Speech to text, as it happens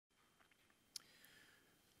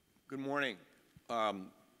Good morning.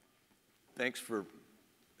 Thanks for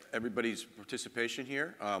everybody's participation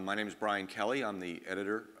here. My name is Brian Kelly. I'm the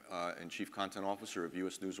editor and chief content officer of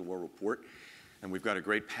U.S. News and World Report. And we've got a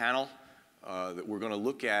great panel that we're going to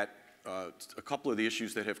look at a couple of the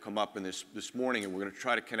issues that have come up in this morning, and we're going to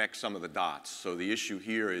try to connect some of the dots. So the issue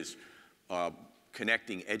here is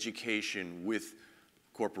connecting education with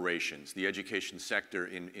corporations, the education sector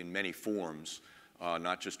in many forms,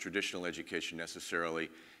 not just traditional education necessarily,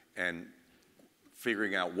 and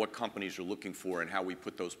figuring out what companies are looking for and how we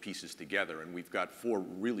put those pieces together. And we've got four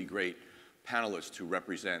really great panelists who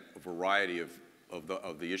represent a variety of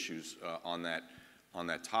the issues on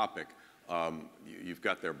that topic. You've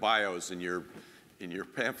got their bios in your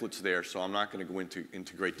pamphlets there, so I'm not going to go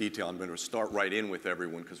into great detail. I'm going to start right in with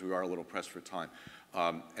everyone because we are a little pressed for time,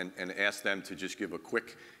 and ask them to just give a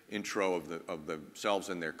quick intro of themselves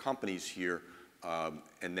and their companies here,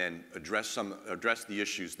 and then address the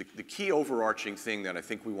issues. The key overarching thing that I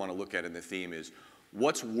think we want to look at in the theme is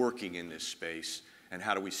what's working in this space and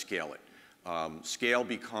how do we scale it. Scale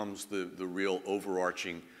becomes the real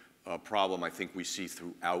overarching problem I think we see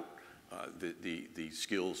throughout the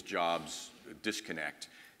skills jobs disconnect.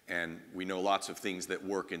 And we know lots of things that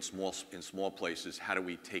work in small places. How do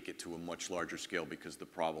we take it to a much larger scale because the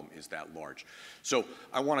problem is that large? So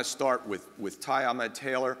I want to start with Ty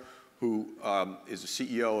Ahmad-Taylor, who is the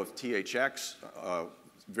CEO of THX,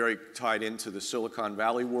 very tied into the Silicon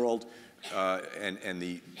Valley world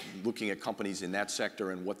and looking at companies in that sector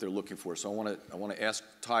and what they're looking for. So I want to ask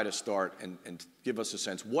Ty to start and give us a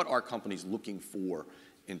sense. What are companies looking for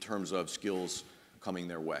in terms of skills coming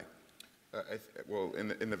their way? Well,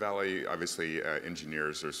 in the Valley, obviously,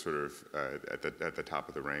 engineers are sort of at the top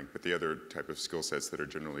of the rank, but the other type of skill sets that are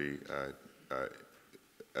generally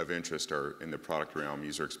of interest are in the product realm,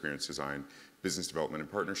 user experience design, business development and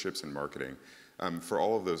partnerships, and marketing. For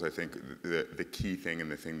all of those, I think the key thing and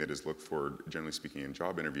the thing that is looked for, generally speaking, in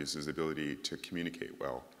job interviews is the ability to communicate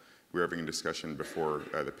well. We were having a discussion before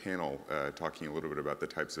the panel talking a little bit about the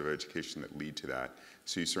types of education that lead to that.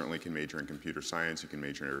 So you certainly can major in computer science, you can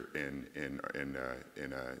major in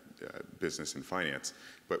business and finance,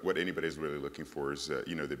 but what anybody's really looking for is the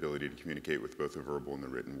ability to communicate with both the verbal and the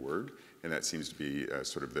written word, and that seems to be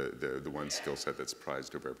sort of the one skill set that's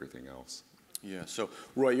prized over everything else. Yeah, so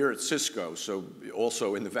Roy, you're at Cisco, so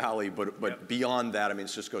also in the Valley, but yep. Beyond that, I mean,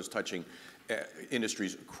 Cisco's touching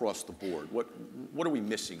industries across the board. What are we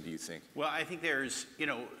missing, do you think? Well, I think there's,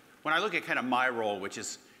 when I look at kind of my role, which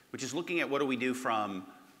is looking at what do we do from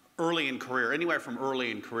early in career, anywhere from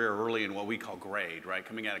early in career, early in what we call grade, right?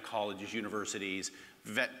 Coming out of colleges, universities,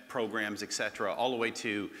 vet programs, et cetera, all the way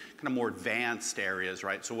to kind of more advanced areas,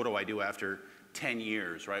 right? So what do I do after 10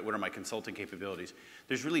 years, right? What are my consulting capabilities?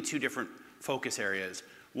 There's really two different focus areas.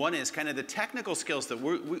 One is kind of the technical skills that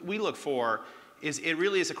we look for. It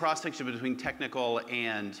really is a cross-section between technical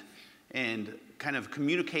and kind of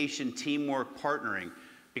communication, teamwork, partnering.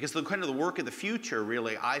 Because the kind of the work of the future,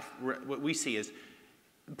 really, what we see is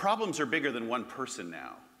problems are bigger than one person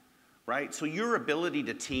now, right? So your ability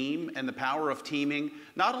to team and the power of teaming,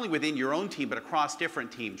 not only within your own team, but across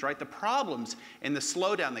different teams, right? The problems and the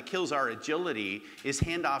slowdown that kills our agility is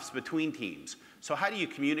handoffs between teams. So how do you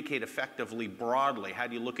communicate effectively broadly? How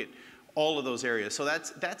do you look at all of those areas? So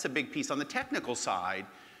that's a big piece. On the technical side,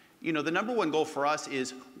 the number one goal for us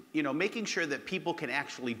is, making sure that people can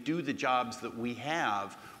actually do the jobs that we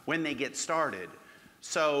have when they get started.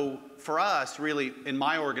 So for us, really, in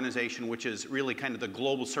my organization, which is really kind of the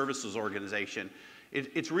global services organization,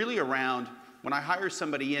 it's really around, when I hire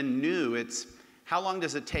somebody in new, it's how long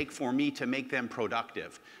does it take for me to make them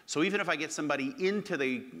productive? So even if I get somebody into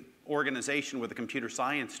the organization with a computer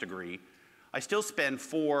science degree, I still spend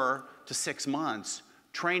 4 to 6 months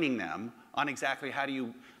training them on exactly how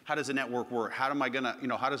does a network work? How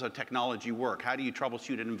does a technology work? How do you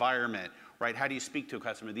troubleshoot an environment, right? How do you speak to a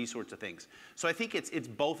customer? These sorts of things. So I think it's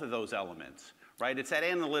both of those elements, right? It's that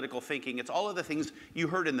analytical thinking. It's all of the things you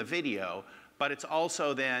heard in the video, but it's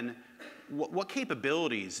also then what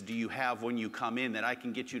capabilities do you have when you come in that I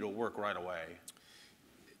can get you to work right away?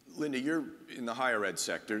 Linda, you're in the higher ed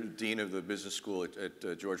sector, dean of the business school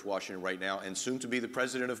at George Washington right now, and soon to be the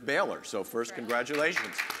president of Baylor. So first,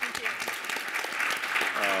 congratulations. Thank you.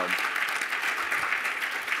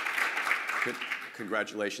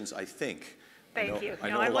 Congratulations, I think. Thank you.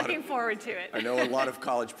 No, I'm looking forward to it. I know a lot of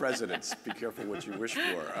college presidents. Be careful what you wish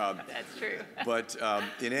for. That's true. But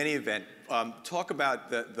in any event, talk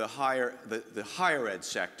about the higher ed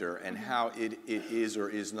sector and how it is or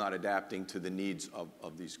is not adapting to the needs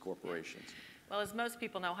of these corporations. Well, as most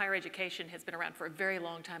people know, higher education has been around for a very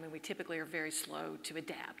long time, and we typically are very slow to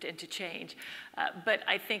adapt and to change. But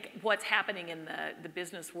I think what's happening in the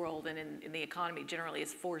business world and in the economy generally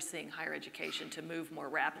is forcing higher education to move more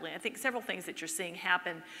rapidly. I think several things that you're seeing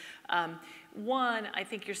happen. One, I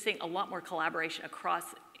think you're seeing a lot more collaboration across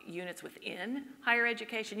units within higher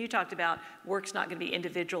education. You talked about work's not going to be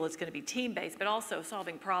individual, it's going to be team-based, but also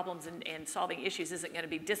solving problems and solving issues isn't going to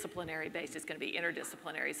be disciplinary-based, it's going to be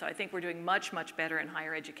interdisciplinary. So I think we're doing much, much better in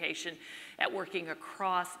higher education at working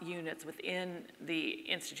across units within the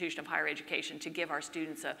institution of higher education to give our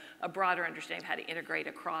students a broader understanding of how to integrate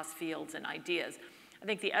across fields and ideas. I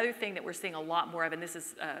think the other thing that we're seeing a lot more of, and this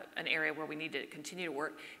is an area where we need to continue to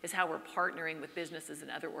work, is how we're partnering with businesses and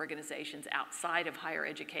other organizations outside of higher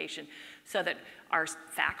education so that our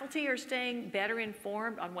faculty are staying better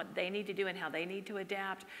informed on what they need to do and how they need to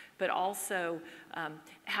adapt, but also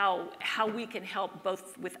how we can help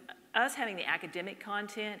both with us having the academic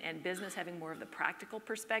content and business having more of the practical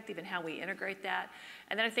perspective and how we integrate that.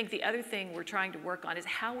 And then I think the other thing we're trying to work on is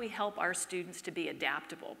how we help our students to be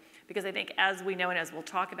adaptable. Because I think as we know and as we'll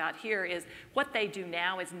talk about here is what they do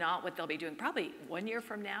now is not what they'll be doing probably 1 year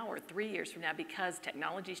from now or 3 years from now because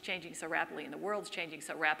technology is changing so rapidly and the world's changing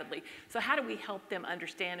so rapidly. So how do we help them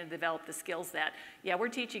understand and develop the skills that, yeah, we're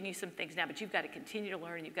teaching you some things now, but you've got to continue to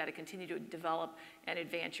learn and you've got to continue to develop and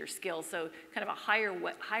advance your skills. So kind of a higher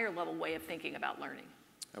level way of thinking about learning.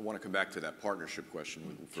 I want to come back to that partnership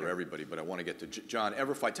question for everybody, but I want to get to Jon.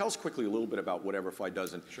 EverFi, tell us quickly a little bit about what EverFi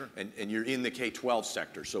does, and you're in the K-12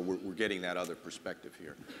 sector, so we're getting that other perspective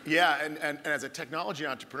here. Yeah, and as a technology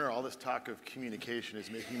entrepreneur, all this talk of communication is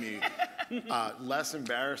making me less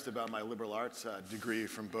embarrassed about my liberal arts degree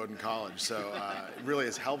from Bowdoin College. So it really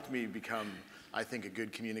has helped me become, I think, a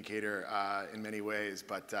good communicator in many ways.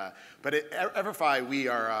 But at EverFi, we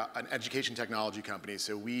are an education technology company,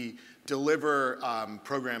 so we deliver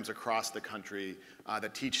programs across the country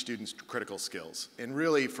that teach students critical skills. And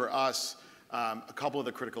really, for us, a couple of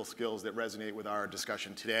the critical skills that resonate with our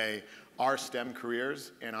discussion today are STEM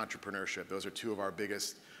careers and entrepreneurship. Those are two of our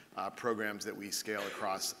biggest programs that we scale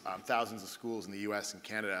across thousands of schools in the US and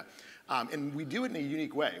Canada. And we do it in a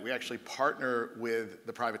unique way. We actually partner with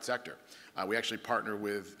the private sector. We actually partner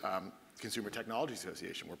with Consumer Technology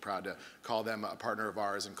Association. We're proud to call them a partner of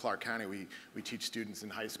ours in Clark County. We teach students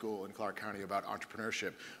in high school in Clark County about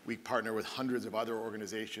entrepreneurship. We partner with hundreds of other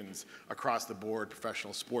organizations across the board,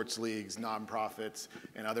 professional sports leagues, nonprofits,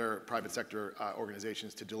 and other private sector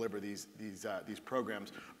organizations to deliver these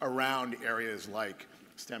programs around areas like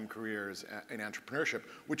STEM careers and entrepreneurship,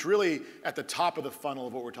 which really at the top of the funnel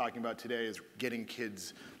of what we're talking about today is getting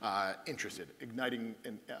kids interested, igniting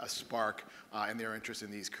a spark in their interest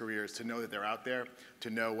in these careers, to know that they're out there,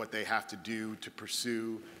 to know what they have to do to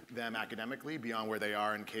pursue them academically beyond where they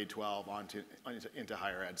are in K-12 into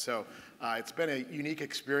higher ed. So it's been a unique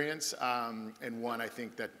experience and one I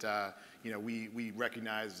think that we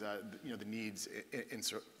recognize the needs in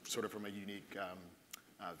sort of from a unique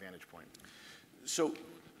vantage point. So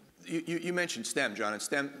you mentioned STEM, Jon, and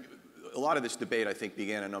STEM, a lot of this debate, I think,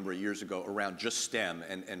 began a number of years ago around just STEM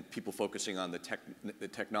and people focusing on the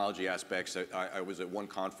technology aspects. I was at one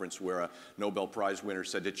conference where a Nobel Prize winner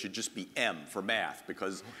said it should just be M for math,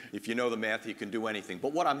 because if you know the math, you can do anything.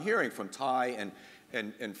 But what I'm hearing from Ty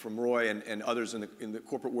and from Roy and others in the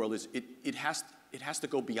corporate world is it has to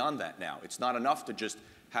go beyond that now. It's not enough to just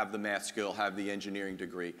have the math skill, have the engineering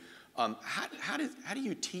degree. How do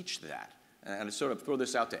you teach that? And I sort of throw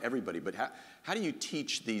this out to everybody, but how do you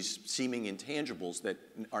teach these seeming intangibles that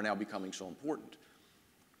are now becoming so important?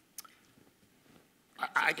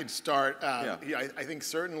 I could start. I think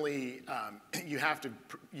certainly you have to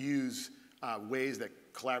use ways that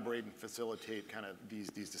collaborate and facilitate kind of these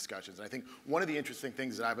discussions. And I think one of the interesting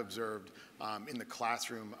things that I've observed in the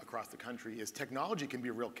classroom across the country is technology can be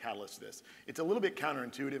a real catalyst to this. It's a little bit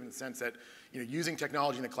counterintuitive in the sense that using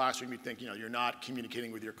technology in the classroom, you think you're not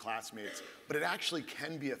communicating with your classmates, but it actually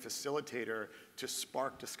can be a facilitator to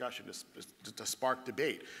spark discussion, to spark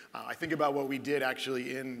debate. I think about what we did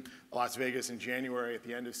actually in Las Vegas in January at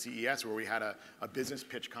the end of CES, where we had a business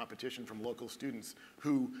pitch competition from local students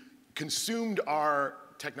who consumed our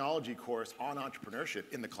technology course on entrepreneurship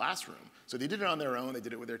in the classroom. So they did it on their own, they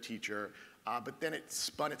did it with their teacher, but then it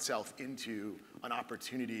spun itself into an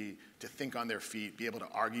opportunity to think on their feet, be able to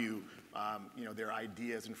argue their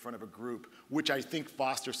ideas in front of a group, which I think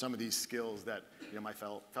fosters some of these skills that my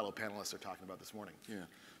fellow panelists are talking about this morning. Yeah.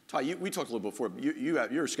 Ty, we talked a little before,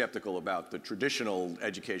 you're skeptical about the traditional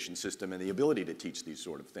education system and the ability to teach these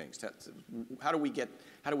sort of things. How do we get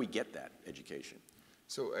that education?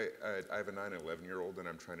 So I have a 9 and 11-year-old, and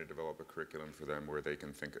I'm trying to develop a curriculum for them where they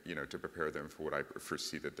can think, to prepare them for what I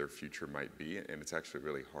foresee that their future might be, and it's actually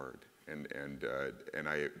really hard. And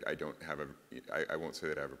I don't have I won't say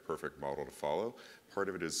that I have a perfect model to follow. Part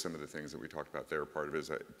of it is some of the things that we talked about there. Part of it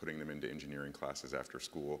is putting them into engineering classes after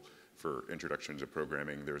school for introduction to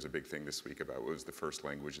programming. There was a big thing this week about what was the first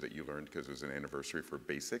language that you learned, because it was an anniversary for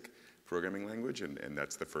basic programming language, and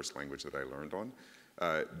that's the first language that I learned on.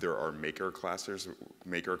 There are maker classes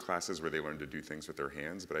where they learn to do things with their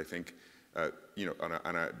hands, but I think,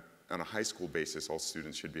 on a high school basis, all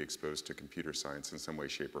students should be exposed to computer science in some way,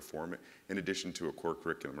 shape, or form, in addition to a core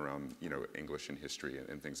curriculum around, English and history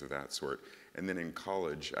and things of that sort. And then in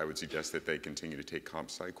college, I would suggest that they continue to take comp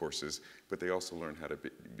sci courses, but they also learn how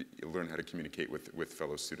to communicate with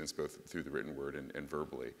fellow students, both through the written word and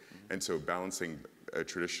verbally. Mm-hmm. And so balancing a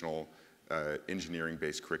traditional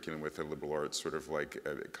engineering-based curriculum with a liberal arts sort of like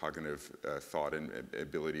cognitive thought and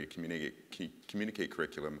ability to communicate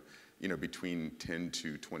curriculum, between 10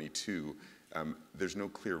 to 22, there's no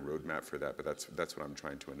clear roadmap for that, but that's what I'm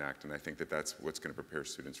trying to enact, and I think that that's what's going to prepare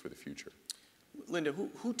students for the future. Linda,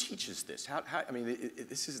 who teaches this?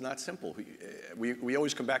 This is not simple. We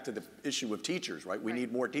always come back to the issue of teachers, right? We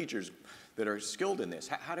need more teachers that are skilled in this.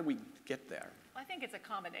 How do we get there? I think it's a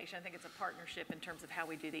combination. I think it's a partnership in terms of how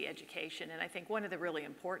we do the education. And I think one of the really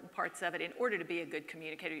important parts of it, in order to be a good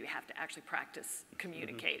communicator, you have to actually practice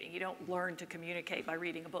communicating. Mm-hmm. You don't learn to communicate by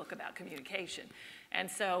reading a book about communication. And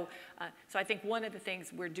so I think one of the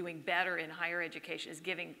things we're doing better in higher education is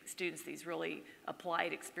giving students these really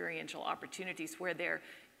applied experiential opportunities where they're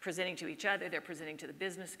presenting to each other, they're presenting to the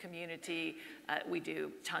business community. We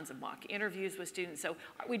do tons of mock interviews with students. So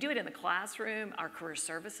we do it in the classroom. Our career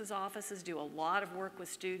services offices do a lot of work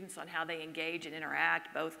with students on how they engage and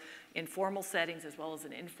interact, both in formal settings as well as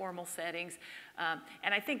in informal settings.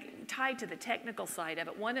 And I think tied to the technical side of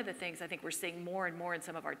it, one of the things I think we're seeing more and more in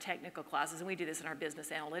some of our technical classes, and we do this in our business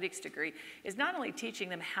analytics degree, is not only teaching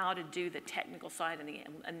them how to do the technical side and the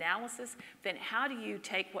analysis, then how do you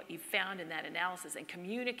take what you found in that analysis and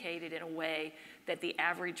communicate it in a way that the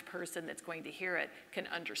average person that's going to hear it can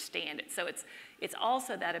understand it. So it's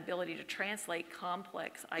also that ability to translate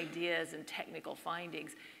complex ideas and technical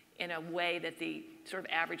findings in a way that the sort of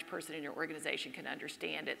average person in your organization can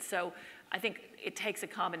understand it. So I think it takes a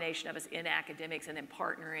combination of us in academics and then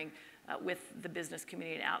partnering with the business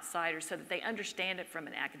community and outsiders so that they understand it from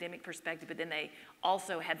an academic perspective, but then they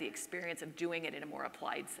also have the experience of doing it in a more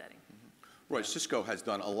applied setting. Mm-hmm. Roy, Cisco has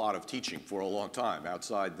done a lot of teaching for a long time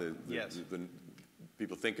outside the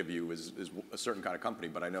people think of you as a certain kind of company,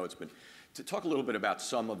 but I know it's been. To talk a little bit about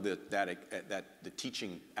some of the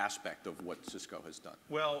teaching aspect of what Cisco has done.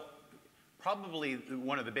 Well, probably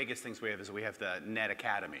one of the biggest things we have is we have the Net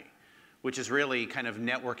Academy, which is really kind of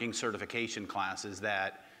networking certification classes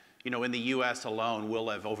that, in the US alone, we'll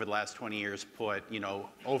have over the last 20 years put,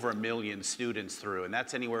 over 1 million students through. And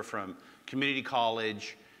that's anywhere from community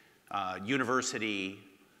college, university,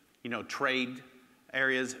 trade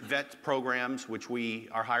areas, vet programs, which we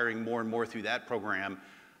are hiring more and more through that program.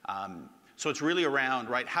 So it's really around,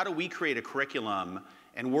 right, how do we create a curriculum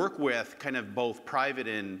and work with kind of both private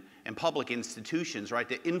and public institutions, right,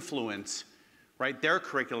 to influence, right, their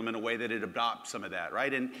curriculum in a way that it adopts some of that,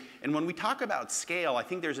 right? And when we talk about scale, I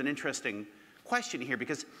think there's an interesting question here,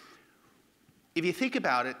 because if you think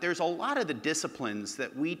about it, there's a lot of the disciplines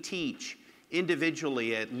that we teach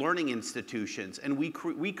individually at learning institutions, and we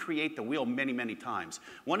create the wheel many, many times.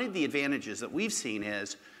 One of the advantages that we've seen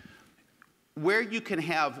is where you can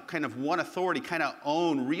have kind of one authority kind of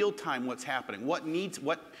own real-time what's happening, what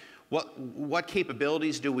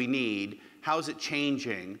capabilities do we need, how is it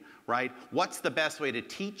changing, right? What's the best way to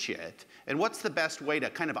teach it, and what's the best way to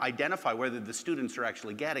kind of identify whether the students are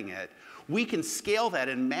actually getting it. We can scale that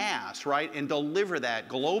in mass, right, and deliver that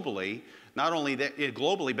globally, not only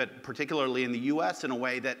globally, but particularly in the US in a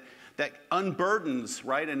way that unburdens,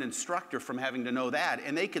 right, an instructor from having to know that,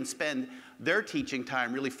 and they can spend their teaching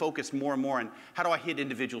time really focused more and more on how do I hit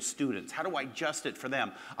individual students? How do I adjust it for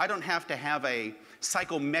them? I don't have to have a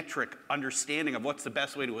psychometric understanding of what's the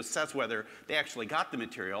best way to assess whether they actually got the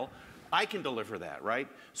material. I can deliver that, right?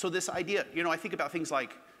 So this idea, I think about things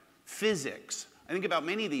like physics. I think about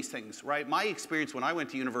many of these things, right? My experience when I went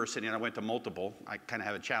to university, and I went to multiple, I kind of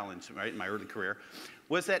have a challenge, right, in my early career,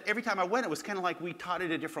 was that every time I went, it was kind of like we taught it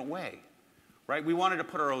a different way, right? We wanted to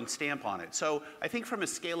put our own stamp on it. So I think from a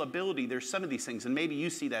scalability, there's some of these things, and maybe you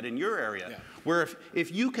see that in your area, where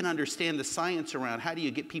if you can understand the science around how do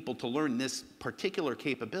you get people to learn this particular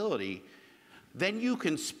capability, then you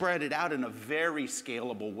can spread it out in a very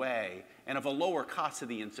scalable way and of a lower cost to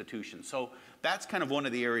the institution. So that's kind of one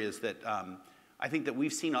of the areas that I think that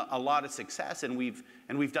we've seen a lot of success, and we've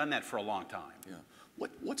done that for a long time. Yeah.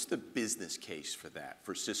 What's the business case for that,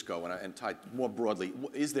 for Cisco? And Ty, more broadly,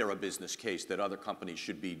 is there a business case that other companies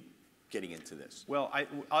should be getting into this? Well,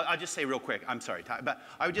 I'll just say real quick, I'm sorry, Ty, but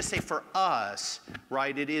I would just say for us,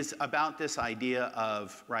 right, it is about this idea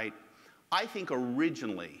of, right, I think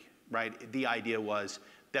originally, right, the idea was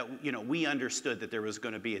that, you know, we understood that there was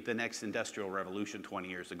going to be the next industrial revolution 20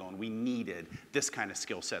 years ago, and we needed this kind of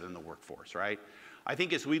skill set in the workforce, right? I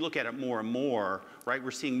think as we look at it more and more, right,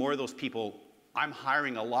 we're seeing more of those people. I'm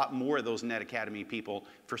hiring a lot more of those Net Academy people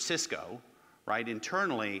for Cisco, right,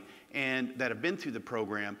 internally, and that have been through the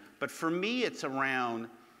program. But for me, it's around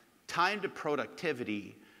time to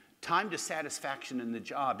productivity, time to satisfaction in the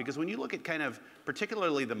job. Because when you look at kind of,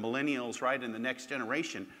 particularly the millennials, right, and the next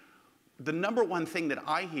generation, the number one thing that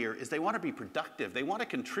I hear is they want to be productive. They want to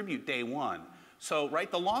contribute day one. So, right,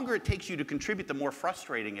 the longer it takes you to contribute, the more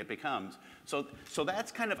frustrating it becomes. So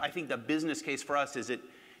that's kind of, I think, the business case for us is it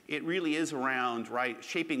really is around, right,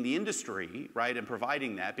 shaping the industry, right, and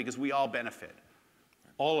providing that, because we all benefit.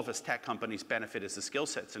 All of us tech companies benefit as the skill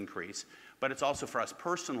sets increase, but it's also for us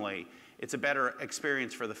personally, it's a better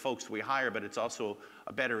experience for the folks we hire, but it's also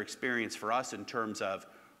a better experience for us in terms of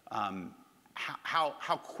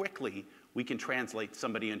how quickly we can translate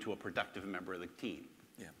somebody into a productive member of the team.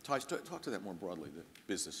 Yeah, Ty, talk to that more broadly, the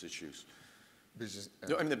business issues. Business,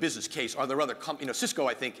 I mean, the business case. Are there other companies? You know, Cisco,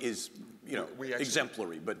 I think, is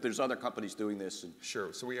exemplary, but there's other companies doing this. And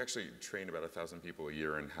sure. So we actually train about 1,000 people a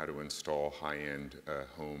year in how to install high-end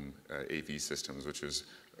home AV systems, which is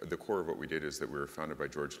the core of what we did. Is that we were founded by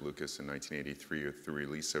George Lucas in 1983 with the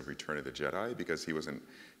release of Return of the Jedi, because he wasn't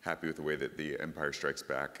happy with the way that The Empire Strikes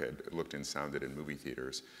Back had looked and sounded in movie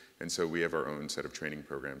theaters. And so we have our own set of training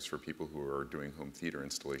programs for people who are doing home theater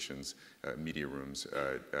installations, media rooms,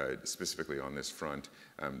 specifically on this front,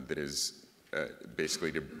 that is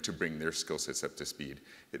basically to bring their skill sets up to speed.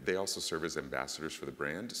 They also serve as ambassadors for the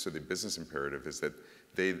brand. So the business imperative is that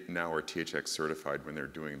they now are THX certified when they're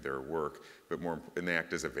doing their work, and they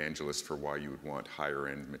act as evangelists for why you would want higher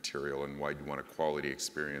end material and why you want a quality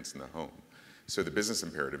experience in the home. So the business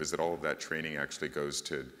imperative is that all of that training actually goes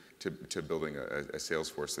to building a sales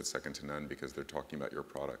force that's second to none, because they're talking about your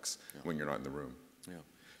products when you're not in the room. Yeah.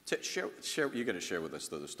 You got to share with us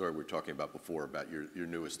the story we were talking about before about your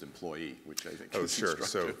newest employee, which I think is sure.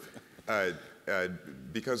 So,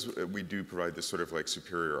 because we do provide this sort of like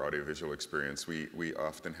superior audiovisual experience, we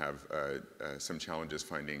often have some challenges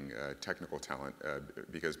finding technical talent,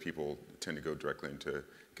 because people tend to go directly into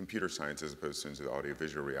computer science as opposed to into the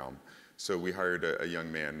audiovisual realm. So we hired a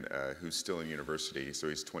young man who's still in university, so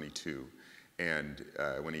he's 22, and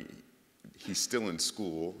when he's still in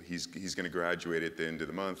school, he's going to graduate at the end of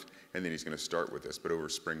the month, and then he's going to start with us. But over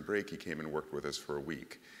spring break, he came and worked with us for a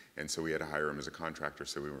week, and so we had to hire him as a contractor,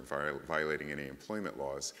 so we weren't violating any employment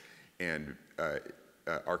laws. And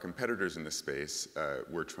our competitors in this space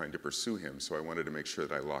were trying to pursue him, so I wanted to make sure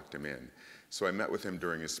that I locked him in. So I met with him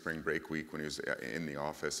during his spring break week when he was in the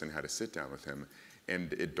office and had a sit down with him.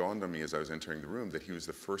 And it dawned on me as I was entering the room that he was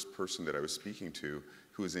the first person that I was speaking to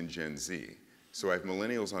who was in Gen Z. So I have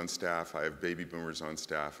millennials on staff, I have baby boomers on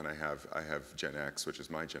staff, and I have Gen X, which is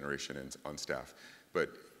my generation, on staff. But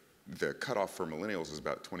the cutoff for millennials is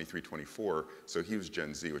about 23, 24, so he was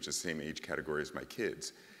Gen Z, which is the same age category as my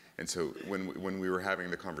kids. And so when we were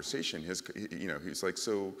having the conversation, he's like,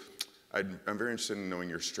 so I'm very interested in knowing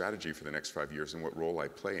your strategy for the next 5 years and what role I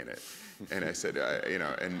play in it. And I said,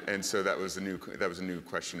 and so that was a new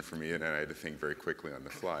question for me, and I had to think very quickly on the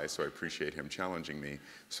fly. So I appreciate him challenging me.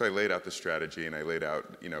 So I laid out the strategy, and I laid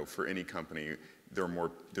out, for any company,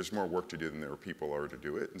 there's more work to do than there are people are to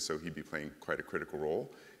do it, and so he'd be playing quite a critical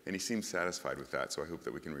role. And he seems satisfied with that, so I hope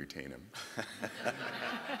that we can retain him.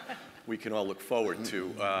 We can all look forward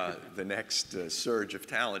to the next surge of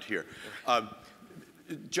talent here.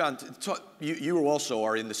 Jon, you also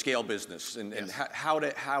are in the scale business, and Yes.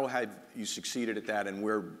 How have you succeeded at that, and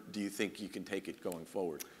where do you think you can take it going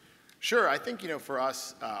forward? Sure. I think, for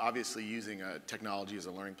us, obviously using technology as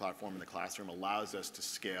a learning platform in the classroom allows us to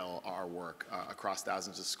scale our work across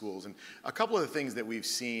thousands of schools. And a couple of the things that we've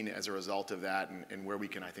seen as a result of that, and where we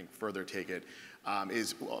can, I think, further take it,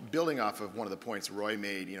 is building off of one of the points Roy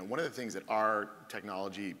made. One of the things that our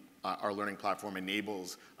technology, our learning platform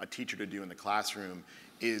enables a teacher to do in the classroom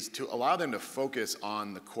is to allow them to focus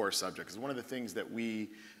on the core subject. Because one of the things that we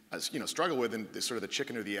struggle with, and sort of the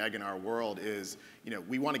chicken or the egg in our world is,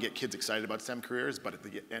 we want to get kids excited about STEM careers, but at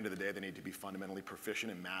the end of the day, they need to be fundamentally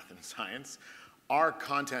proficient in math and science. Our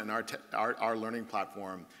content and our learning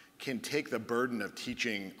platform can take the burden of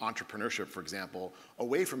teaching entrepreneurship, for example,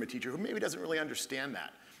 away from a teacher who maybe doesn't really understand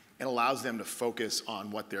that. and allows them to focus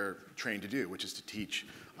on what they're trained to do, which is to teach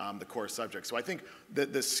the core subject. So I think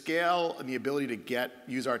the scale and the ability to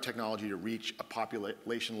use our technology to reach a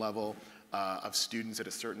population level of students at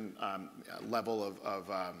a certain level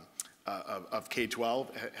of K-12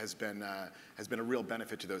 has been a real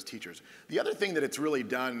benefit to those teachers. The other thing that it's really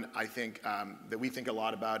done, I think, that we think a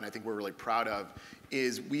lot about, and I think we're really proud of,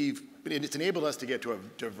 is it's enabled us to get to a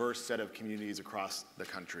diverse set of communities across the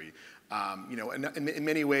country. You know, in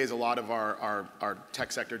many ways, a lot of our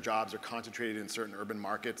tech sector jobs are concentrated in certain urban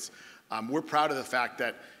markets. We're proud of the fact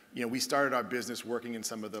that, you know, we started our business working in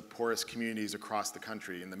some of the poorest communities across the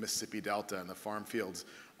country, in the Mississippi Delta and the farm fields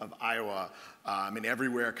of Iowa, and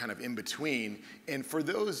everywhere kind of in between. And for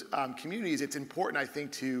those communities, it's important, I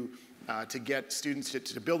think, to get students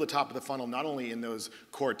to build the top of the funnel, not only in those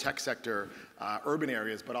core tech sector urban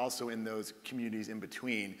areas, but also in those communities in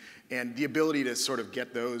between. And the ability to sort of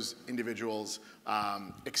get those individuals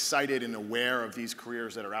excited and aware of these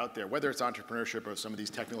careers that are out there, whether it's entrepreneurship or some of these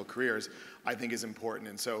technical careers, I think is important.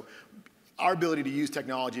 And so our ability to use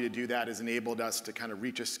technology to do that has enabled us to kind of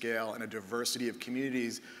reach a scale and a diversity of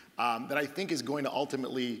communities that I think is going to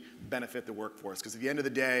ultimately benefit the workforce. Because at the end of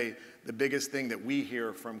the day, the biggest thing that we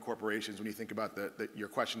hear from corporations when you think about your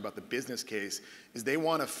question about the business case is they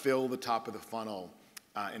want to fill the top of the funnel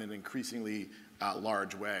in an increasingly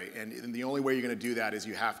large way. And the only way you're going to do that is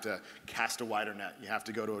you have to cast a wider net. You have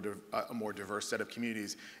to go to a more diverse set of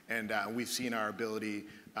communities. And we've seen our ability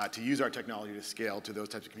to use our technology to scale to those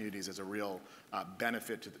types of communities as a real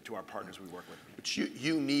benefit to our partners we work with. But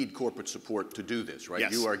you need corporate support to do this, right?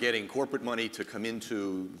 Yes. You are getting corporate money to come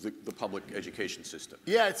into the public education system.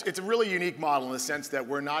 Yeah, it's a really unique model in the sense that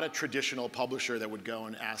we're not a traditional publisher that would go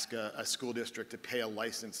and ask a school district to pay a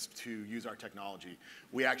license to use our technology.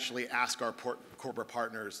 We actually ask our corporate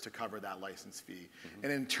partners to cover that license fee,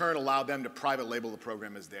 and in turn allow them to private label the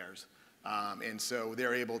program as theirs. And so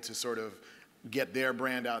they're able to sort of get their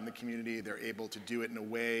brand out in the community. They're able to do it in a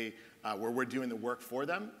way where we're doing the work for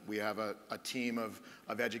them. We have a team of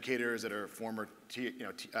educators that are former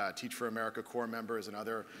Teach for America core members and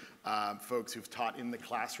other folks who've taught in the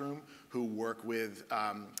classroom who work with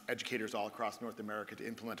educators all across North America to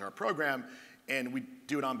implement our program. And we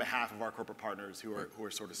do it on behalf of our corporate partners who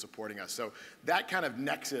are sort of supporting us. So that kind of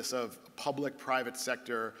nexus of public-private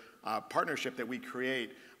sector partnership that we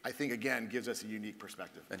create, I think, again, gives us a unique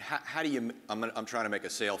perspective. And how do you, I'm trying to make a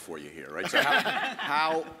sale for you here, right? So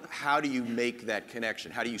how do you make that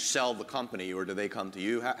connection? How do you sell the company, or do they come to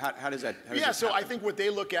you? How does that so I think what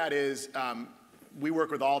they look at is, we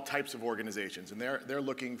work with all types of organizations, and they're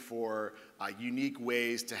looking for unique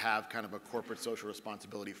ways to have kind of a corporate social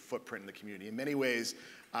responsibility footprint in the community. In many ways,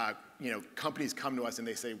 companies come to us and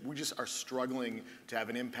they say, we just are struggling to have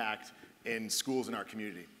an impact in schools in our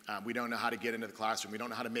community. We don't know how to get into the classroom. We don't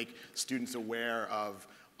know how to make students aware of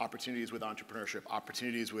opportunities with entrepreneurship,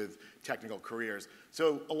 opportunities with technical careers.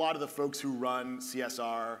 So a lot of the folks who run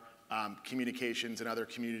CSR, communications and other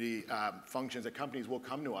community functions at companies will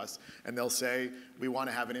come to us and they'll say, we want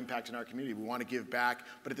to have an impact in our community, we want to give back,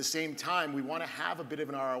 but at the same time, we want to have a bit of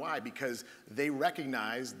an ROI because they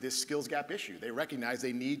recognize this skills gap issue. They recognize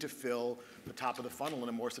they need to fill the top of the funnel in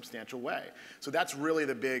a more substantial way. So that's really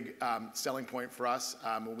the big selling point for us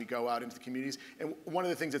when we go out into the communities. And one of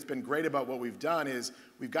the things that's been great about what we've done is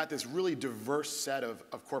we've got this really diverse set of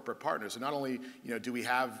corporate partners. So not only do we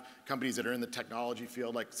have companies that are in the technology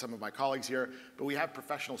field, like some of my colleagues here, but we have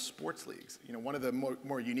professional sports leagues. One of the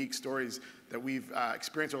more unique stories that we've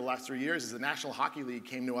experienced over the last 3 years is the National Hockey League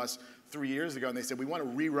came to us 3 years ago and they said, we want to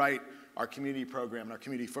rewrite our community program and our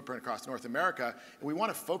community footprint across North America, and we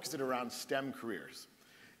want to focus it around STEM careers.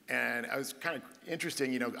 And it was kind of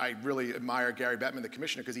interesting, I really admire Gary Bettman, the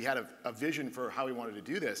commissioner, because he had a vision for how he wanted to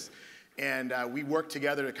do this. And we worked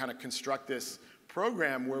together to kind of construct this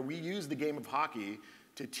program where we use the game of hockey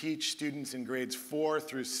to teach students in grades 4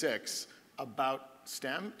 through 6 about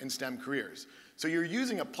STEM and STEM careers. So you're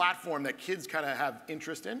using a platform that kids kind of have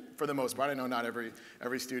interest in, for the most part. I know not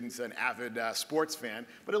every student's an avid sports fan,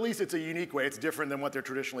 but at least it's a unique way. It's different than what they're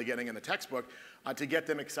traditionally getting in the textbook to get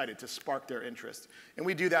them excited, to spark their interest. And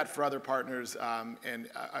we do that for other partners and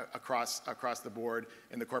across the board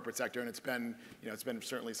in the corporate sector, and it's been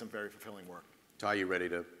certainly some very fulfilling work. Ty, you ready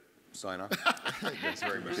to sign off? Yes,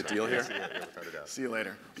 very much. Good deal here? See you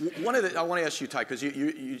later. I want to ask you, Ty, because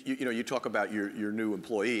you talk about your new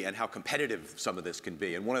employee and how competitive some of this can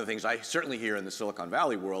be. And one of the things I certainly hear in the Silicon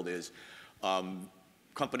Valley world is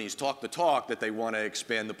companies talk the talk that they want to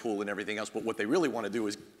expand the pool and everything else, but what they really want to do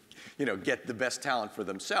is get the best talent for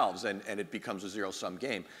themselves, and it becomes a zero-sum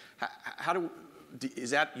game.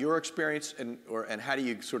 is that your experience, and how do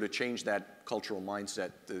you sort of change that cultural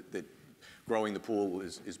mindset that growing the pool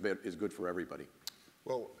is good for everybody?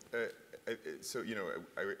 Well, so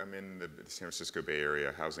I'm in the San Francisco Bay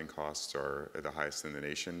Area. Housing costs are the highest in the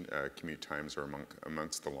nation. Commute times are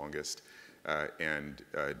amongst the longest, and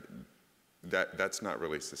that's not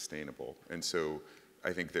really sustainable. And so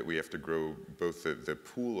I think that we have to grow both the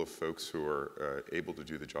pool of folks who are able to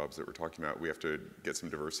do the jobs that we're talking about. We have to get some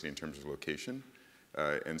diversity in terms of location.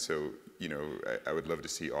 And so, I would love to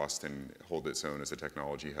see Austin hold its own as a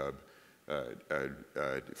technology hub,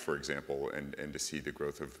 for example, and to see the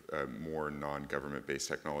growth of more non-government-based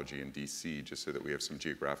technology in DC, just so that we have some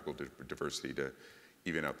geographical diversity to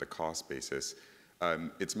even out the cost basis.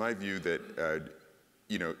 It's my view that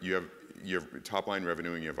you have top-line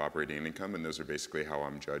revenue and you have operating income, and those are basically how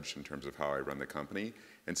I'm judged in terms of how I run the company.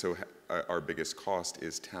 And so our biggest cost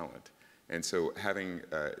is talent. And so having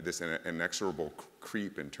this inexorable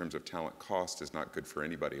creep in terms of talent cost is not good for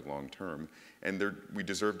anybody long term. And we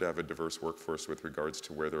deserve to have a diverse workforce with regards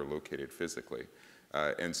to where they're located physically.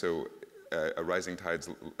 And so a rising tide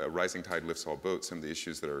lifts all boats. Some of the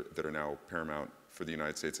issues that are now paramount for the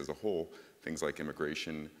United States as a whole, things like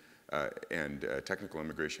immigration and technical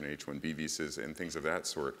immigration, H-1B visas, and things of that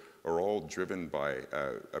sort, are all driven by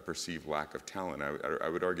a perceived lack of talent. I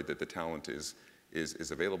would argue that the talent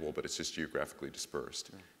is available, but it's just geographically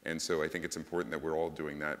dispersed. Yeah. And so I think it's important that we're all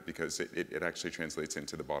doing that, because it actually translates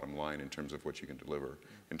into the bottom line in terms of what you can deliver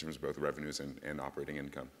in terms of both revenues and operating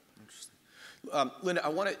income. Interesting. Linda, I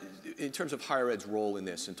want to, in terms of higher ed's role in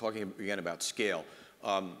this, and talking again about scale,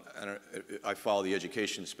 and I follow the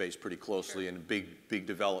education space pretty closely, and a big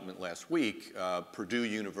development last week, Purdue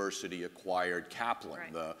University acquired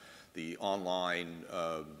Kaplan, right, the online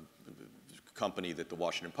company that the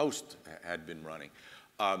Washington Post had been running.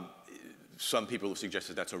 Some people have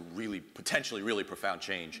suggested that's a potentially really profound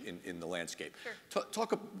change in the landscape. Sure.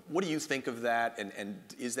 What do you think of that, and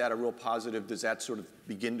is that a real positive? Does that sort of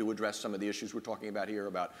begin to address some of the issues we're talking about here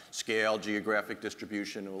about scale, geographic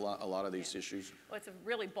distribution, a lot of these issues? Well, it's a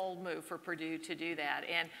really bold move for Purdue to do that,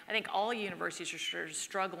 and I think all universities are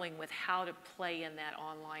struggling with how to play in that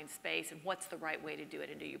online space and what's the right way to do it,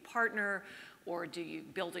 and do you partner, or do you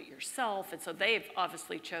build it yourself? And so they've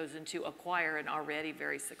obviously chosen to acquire an already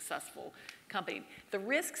very successful company. The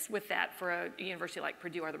risks with that for a university like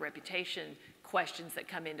Purdue are the reputation questions that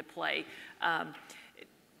come into play.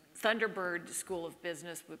 Thunderbird School of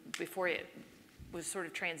Business, before it was sort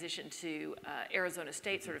of transitioned to Arizona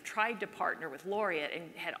State, sort of tried to partner with Laureate and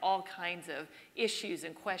had all kinds of issues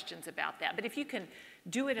and questions about that. But if you can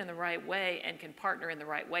do it in the right way and can partner in the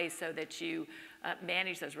right way so that you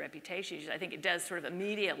manage those reputations, I think it does sort of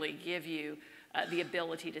immediately give you the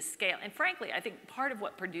ability to scale. And frankly, I think part of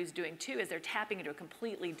what Purdue's doing too is they're tapping into a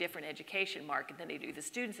completely different education market than they do. The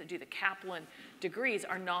students that do the Kaplan degrees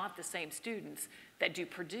are not the same students that do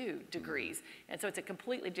Purdue degrees. And so it's a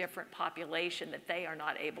completely different population that they are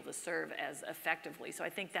not able to serve as effectively. So I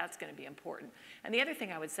think that's going to be important. And the other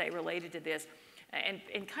thing I would say related to this,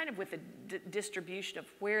 and kind of with the distribution of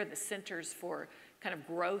where the centers for kind of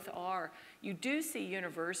growth are, you do see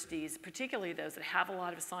universities, particularly those that have a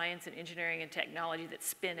lot of science and engineering and technology that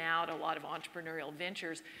spin out a lot of entrepreneurial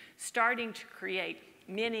ventures, starting to create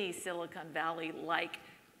mini Silicon Valley-like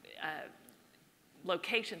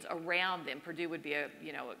locations around them. Purdue would be a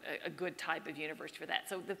good type of university for that.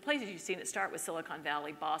 So the places you've seen that start with Silicon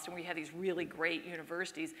Valley, Boston, where you have these really great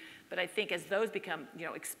universities, but I think as those become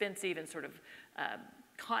expensive and sort of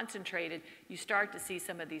concentrated, you start to see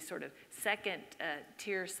some of these sort of second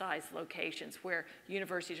tier size locations where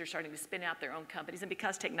universities are starting to spin out their own companies. And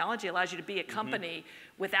because technology allows you to be a company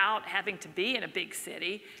without having to be in a big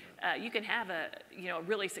city, you can have a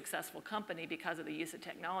really successful company because of the use of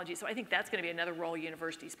technology. So I think that's going to be another role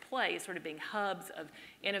universities play, is sort of being hubs of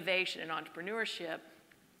innovation and entrepreneurship,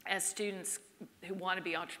 as students who want to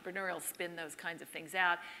be entrepreneurial spin those kinds of things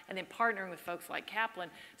out. And then partnering with folks like Kaplan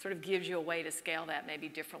sort of gives you a way to scale that maybe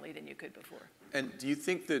differently than you could before. And do you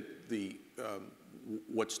think that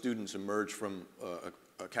what students emerge from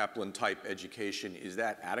a Kaplan-type education, is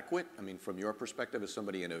that adequate? I mean, from your perspective as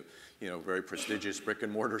somebody in a very prestigious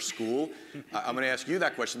brick-and-mortar school, I'm going to ask you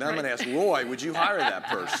that question. Then I'm going to ask Roy, would you hire that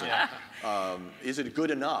person? Is it good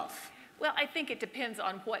enough? Well, I think it depends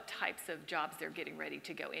on what types of jobs they're getting ready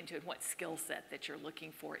to go into and what skill set that you're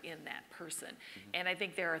looking for in that person. And I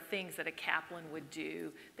think there are things that a Kaplan would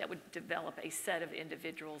do that would develop a set of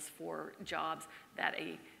individuals for jobs that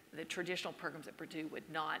a the traditional programs at Purdue would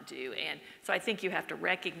not do. And so I think you have to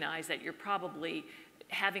recognize that you're probably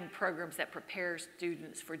having programs that prepare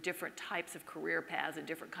students for different types of career paths and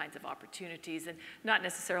different kinds of opportunities, and not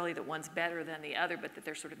necessarily that one's better than the other, but that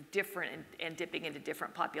they're sort of different and dipping into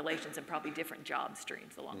different populations and probably different job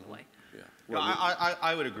streams along the way. Yeah. Well,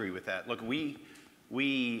 I would agree with that. Look,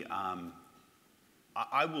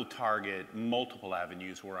 I will target multiple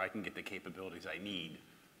avenues where I can get the capabilities I need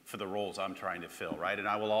for the roles I'm trying to fill, right? And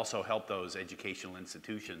I will also help those educational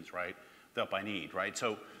institutions, right, that I need, right?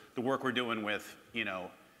 So the work we're doing with,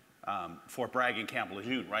 Fort Bragg and Camp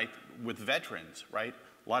Lejeune, right, with veterans, right?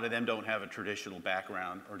 A lot of them don't have a traditional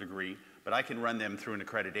background or degree, but I can run them through an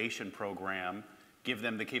accreditation program, give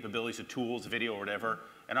them the capabilities of tools, video, or whatever,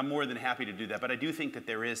 and I'm more than happy to do that. But I do think that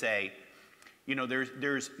there is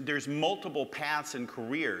there's multiple paths and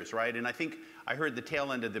careers, right? And I think I heard the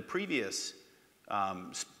tail end of the previous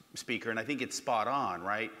speaker, and I think it's spot on,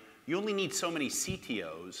 right? You only need so many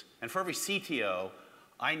CTOs, and for every CTO,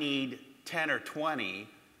 I need 10 or 20,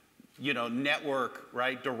 network,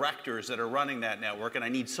 right, directors that are running that network, and I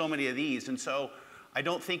need so many of these. And so I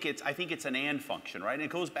think it's an and function, right? And it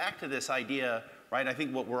goes back to this idea, right? I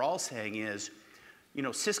think what we're all saying is,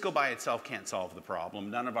 Cisco by itself can't solve the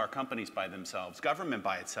problem. None of our companies by themselves, government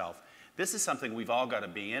by itself. This is something we've all got to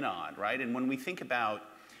be in on, right? And when we think about,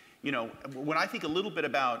 when I think a little bit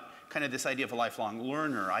about kind of this idea of a lifelong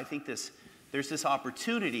learner, I think there's this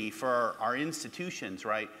opportunity for our institutions,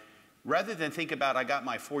 right? Rather than think about, I got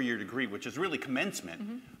my 4-year degree, which is really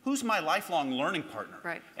commencement, who's my lifelong learning partner?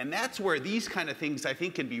 Right. And that's where these kind of things, I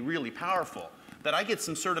think, can be really powerful. That I get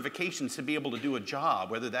some certifications to be able to do a job,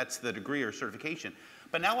 whether that's the degree or certification.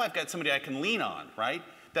 But now I've got somebody I can lean on, right?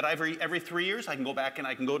 That every 3 years I can go back and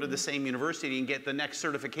I can go to the same university and get the next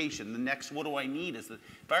certification, the next what do I need as the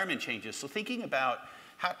environment changes. So thinking about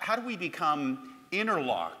how do we become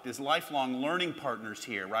interlocked as lifelong learning partners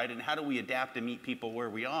here, right? And how do we adapt to meet people where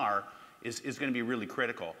we are is going to be really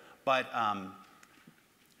critical. But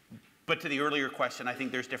to the earlier question, I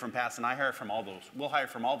think there's different paths, and we'll hire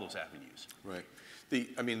from all those avenues. Right. The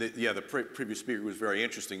previous speaker was very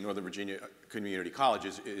interesting. Northern Virginia Community College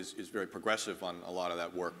is very progressive on a lot of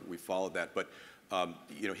that work. We followed that, but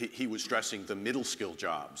he was stressing the middle skill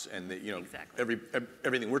jobs, and Exactly.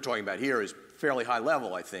 everything we're talking about here is fairly high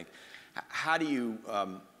level, I think. How do you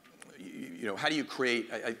how do you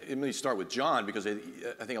create? Let me start with Jon, because I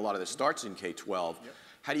think a lot of this starts in K-12. Yep.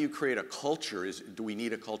 How do you create a culture? Do we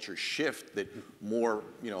need a culture shift that more,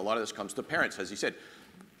 a lot of this comes to parents, as he said.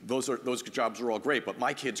 Those jobs are all great, but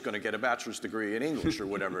my kid's going to get a bachelor's degree in English or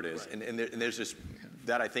whatever it is. Right. And there's this,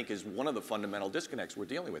 that I think is one of the fundamental disconnects we're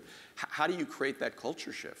dealing with. How do you create that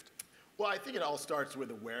culture shift? Well, I think it all starts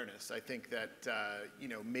with awareness. I think that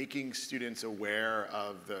making students aware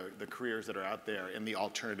of the careers that are out there and the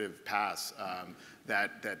alternative paths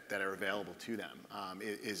that are available to them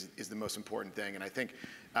is the most important thing. And I think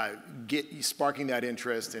sparking that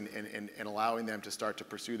interest and allowing them to start to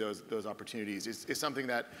pursue those opportunities is something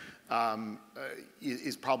that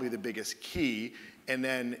is probably the biggest key. And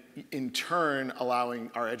then in turn,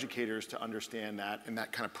 allowing our educators to understand that, and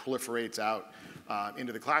that kind of proliferates out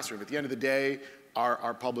into the classroom. At the end of the day,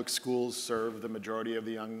 our public schools serve the majority of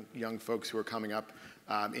the young folks who are coming up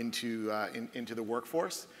into the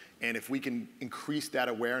workforce. And if we can increase that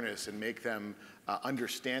awareness and make them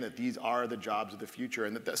understand that these are the jobs of the future,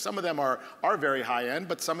 and that some of them are very high end,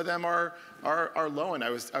 but some of them are low end. I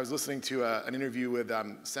was listening to an interview with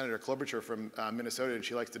Senator Klobuchar from Minnesota, and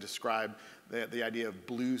she likes to describe the idea of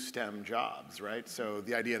blue STEM jobs, right? So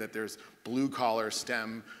the idea that there's blue collar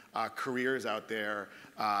STEM careers out there,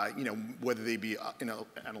 whether they be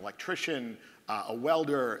an electrician, a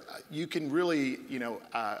welder, you can really,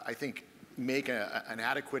 I think, make an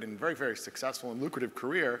adequate and very, very successful and lucrative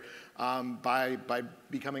career by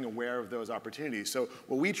becoming aware of those opportunities. So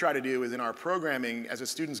what we try to do is in our programming, as a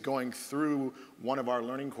student's going through one of our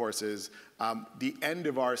learning courses, the end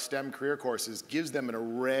of our STEM career courses gives them an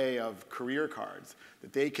array of career cards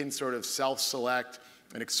that they can sort of self-select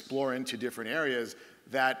and explore into different areas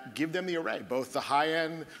that give them the array, both the high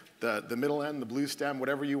end, the middle end, the blue STEM,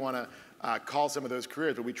 whatever you want to call some of those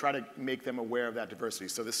careers, but we try to make them aware of that diversity.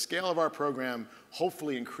 So the scale of our program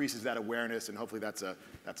hopefully increases that awareness, and hopefully that's a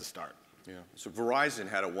start. Yeah. So Verizon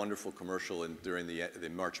had a wonderful commercial during the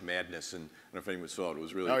March Madness, and I don't know if anyone saw it. It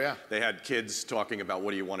was really. Oh yeah. They had kids talking about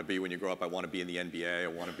what do you want to be when you grow up. I want to be in the NBA. I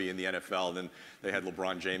want to be in the NFL. And then they had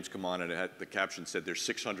LeBron James come on, and the caption said there's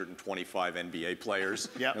 625 NBA players.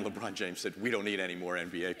 Yep. And LeBron James said we don't need any more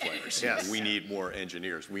NBA players. Yes. We need more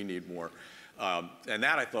engineers. We need more. And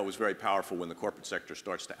that I thought was very powerful when the corporate sector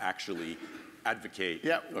starts to actually advocate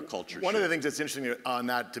a culture One of the shift. things that's interesting on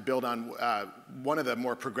that, to build on, one of the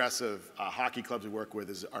more progressive hockey clubs we work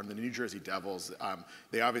with are the New Jersey Devils.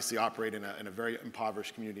 They obviously operate in a very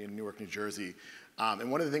impoverished community in Newark, New Jersey.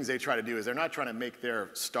 And one of the things they try to do is they're not trying to make their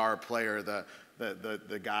star player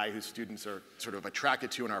the guy whose students are sort of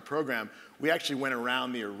attracted to in our program. We actually went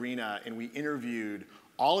around the arena and we interviewed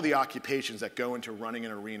all of the occupations that go into running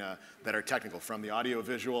an arena that are technical, from the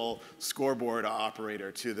audiovisual scoreboard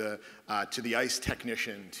operator to the ice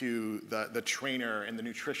technician to the trainer and the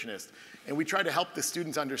nutritionist. And we tried to help the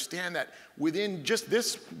students understand that within just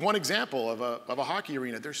this one example of a hockey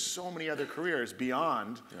arena, there's so many other careers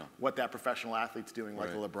beyond what that professional athlete's doing, like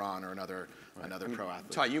a LeBron or another pro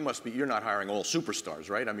athlete. Ty, you're not hiring all superstars,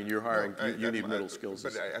 right? I mean, you're hiring, you need middle skills.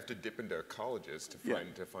 But I have to dip into colleges to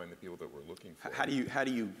find the people that we're looking for. How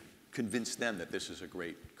do you convince them that this is a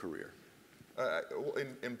great career? Well,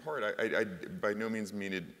 in part, I by no means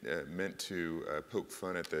meant to poke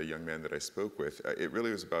fun at the young man that I spoke with. It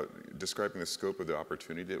really was about describing the scope of the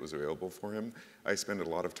opportunity that was available for him. I spend a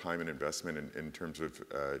lot of time and investment in terms of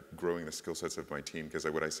growing the skill sets of my team, because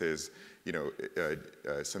what I say is,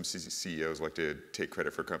 some CEOs like to take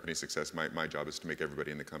credit for company success. My job is to make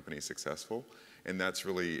everybody in the company successful. And that's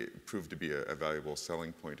really proved to be a valuable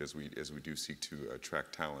selling point as we do seek to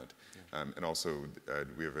attract talent. And also,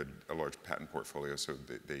 we have a large patent portfolio, so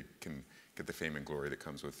they can get the fame and glory that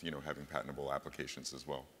comes with having patentable applications as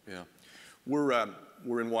well. Yeah,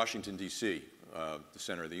 we're in Washington D.C., the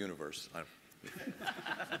center of the universe.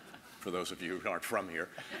 For those of you who aren't from here,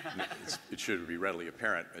 it should be readily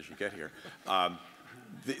apparent as you get here. I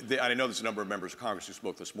know there's a number of members of Congress who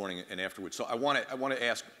spoke this morning and afterwards. So I want to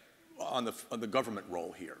ask, on the government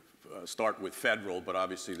role here, start with federal, but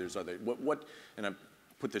obviously there's other, and I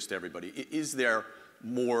put this to everybody, is there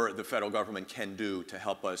more the federal government can do to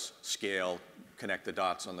help us scale, connect the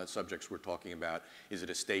dots on the subjects we're talking about? Is it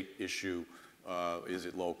a state issue? Is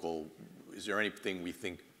it local? Is there anything we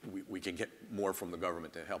think we can get more from the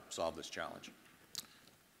government to help solve this challenge?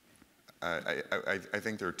 I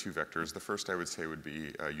think there are two vectors. The first, I would say, would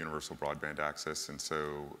be universal broadband access. And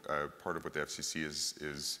so part of what the FCC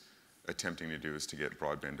is attempting to do is to get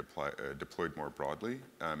broadband deployed more broadly.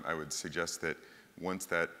 I would suggest that once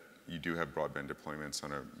that you do have broadband deployments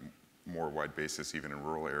on a more wide basis, even in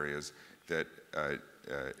rural areas, that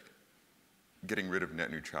getting rid of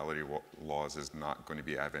net neutrality laws is not going to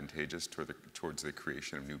be advantageous towards the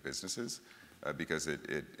creation of new businesses, because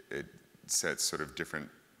it sets sort of different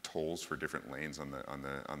tolls for different lanes on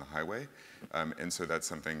the highway. And so that's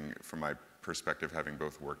something, from my perspective, having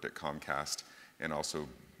both worked at Comcast and also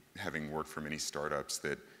having worked for many startups,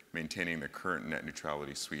 that maintaining the current net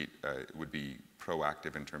neutrality suite would be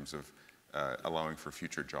proactive in terms of allowing for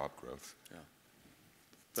future job growth. Yeah.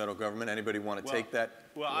 Federal government, anybody want to take that?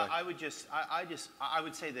 Well, I would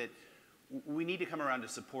say that we need to come around to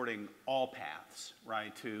supporting all paths,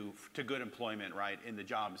 right, to good employment, right, in the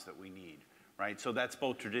jobs that we need, right? So that's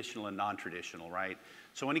both traditional and non-traditional, right?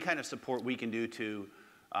 So any kind of support we can do to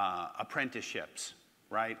apprenticeships,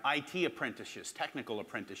 right? IT apprenticeships, technical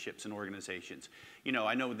apprenticeships in organizations.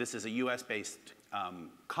 I know this is a US-based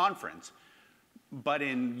conference, but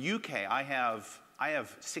in UK, I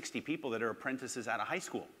have 60 people that are apprentices out of high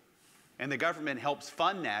school. And the government helps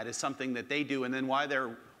fund that as something that they do. And then while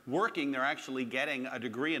they're working, they're actually getting a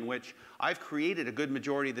degree in which I've created a good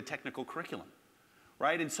majority of the technical curriculum,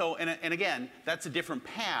 right? And so, and again, that's a different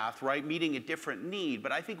path, right? Meeting a different need.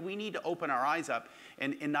 But I think we need to open our eyes up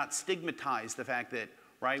and not stigmatize the fact that,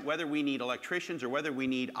 right, whether we need electricians or whether we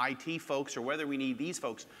need IT folks or whether we need these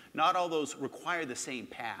folks, not all those require the same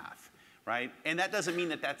path. Right? And that doesn't mean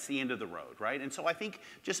that that's the end of the road, right? And so I think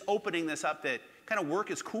just opening this up, that kind of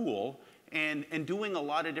work is cool, and doing a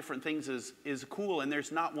lot of different things is cool, and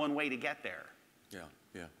there's not one way to get there. Yeah,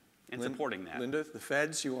 yeah. And supporting that. Linda, the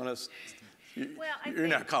feds, you want to, Well, you're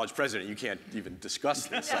not a college president, you can't even discuss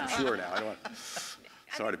this, I'm sure now.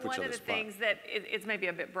 Sorry to put you on the spot. One of the things that it's maybe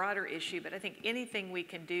a bit broader issue, but I think anything we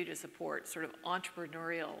can do to support sort of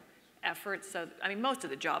entrepreneurial efforts. So, I mean, most of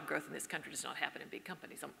the job growth in this country does not happen in big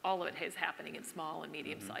companies. All of it is happening in small and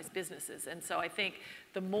medium-sized businesses. And so I think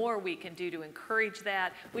the more we can do to encourage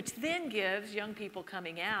that, which then gives young people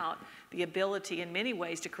coming out the ability in many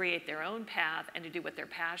ways to create their own path and to do what they're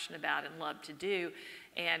passionate about and love to do.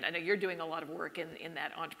 And I know you're doing a lot of work in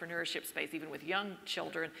that entrepreneurship space, even with young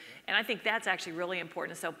children. And I think that's actually really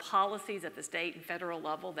important. So policies at the state and federal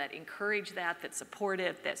level that encourage that, that support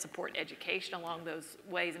it, that support education along those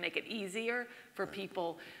ways and make it easier for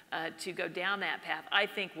people to go down that path, I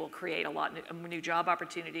think will create a lot of new job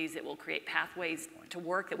opportunities. It will create pathways to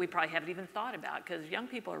work that we probably haven't even thought about, because young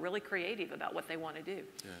people are really creative about what they want to do.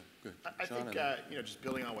 Yeah, good. I think, just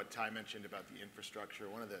building on what Ty mentioned about the infrastructure,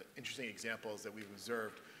 one of the interesting examples that we've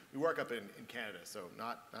observed, we work up in Canada, so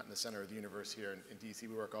not in the center of the universe here in DC,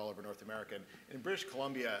 we work all over North America. And in British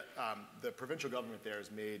Columbia, the provincial government there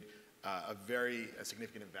has made a very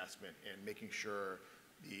significant investment in making sure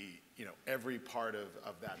every part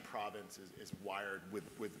of that province is wired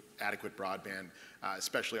with adequate broadband,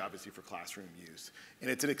 especially obviously for classroom use. And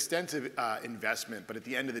it's an extensive investment, but at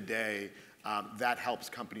the end of the day, that helps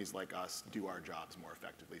companies like us do our jobs more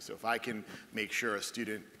effectively. So if I can make sure a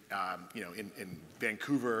student in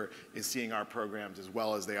Vancouver is seeing our programs as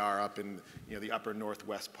well as they are up in the upper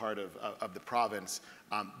northwest part of the province,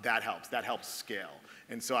 that helps scale.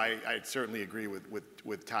 And so I certainly agree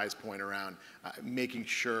with Ty's point around making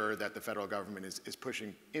sure that the federal government is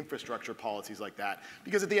pushing infrastructure policies like that,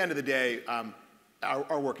 because at the end of the day,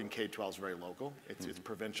 our work in K-12 is very local. It's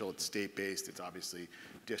provincial, it's state-based, it's obviously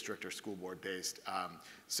district or school board-based.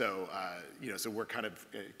 So we're kind of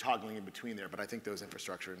toggling in between there, but I think those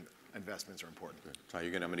infrastructure investments are important. Ty,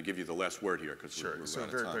 I'm going to give you the last word here, because we're So out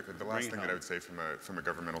of very time. quickly, the last thing that I would say from a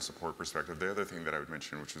governmental support perspective, the other thing that I would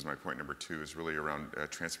mention, which was my point number 2, is really around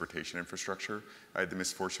transportation infrastructure. I had the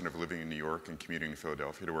misfortune of living in New York and commuting to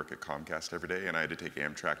Philadelphia to work at Comcast every day, and I had to take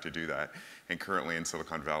Amtrak to do that. And currently in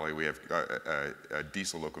Silicon Valley, we have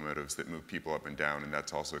diesel locomotives that move people up and down, and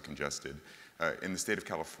that's also congested. In the state of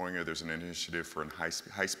California, there's an initiative for a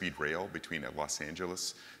high-speed rail between Los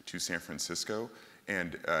Angeles to San Francisco,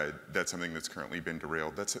 and that's something that's currently been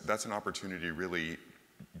derailed. That's an opportunity really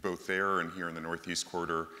both there and here in the Northeast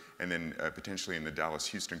Corridor, and then potentially in the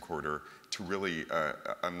Dallas-Houston Corridor, to really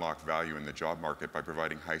unlock value in the job market by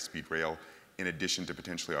providing high-speed rail in addition to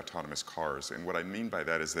potentially autonomous cars. And what I mean by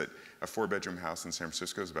that is that a 4-bedroom house in San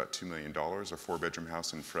Francisco is about $2 million. A 4-bedroom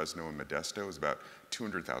house in Fresno and Modesto is about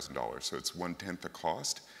 $200,000. So it's 1/10 the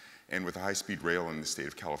cost. And with a high-speed rail in the state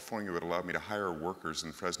of California, it would allow me to hire workers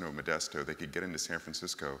in Fresno and Modesto. They could get into San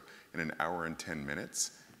Francisco in an hour and 10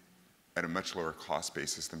 minutes at a much lower cost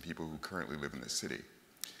basis than people who currently live in the city.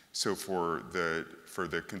 So for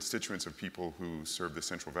the constituents of people who serve the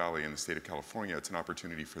Central Valley in the state of California, it's an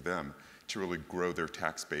opportunity for them to really grow their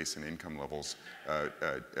tax base and income levels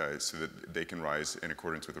so that they can rise in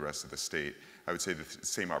accordance with the rest of the state. I would say the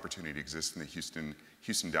same opportunity exists in the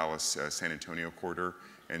Houston, Dallas, San Antonio corridor,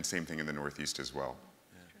 and same thing in the Northeast as well.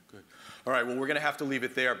 Yeah, good. All right, well, we're going to have to leave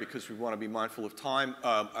it there because we want to be mindful of time.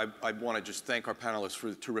 I want to just thank our panelists for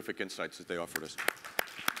the terrific insights that they offered us.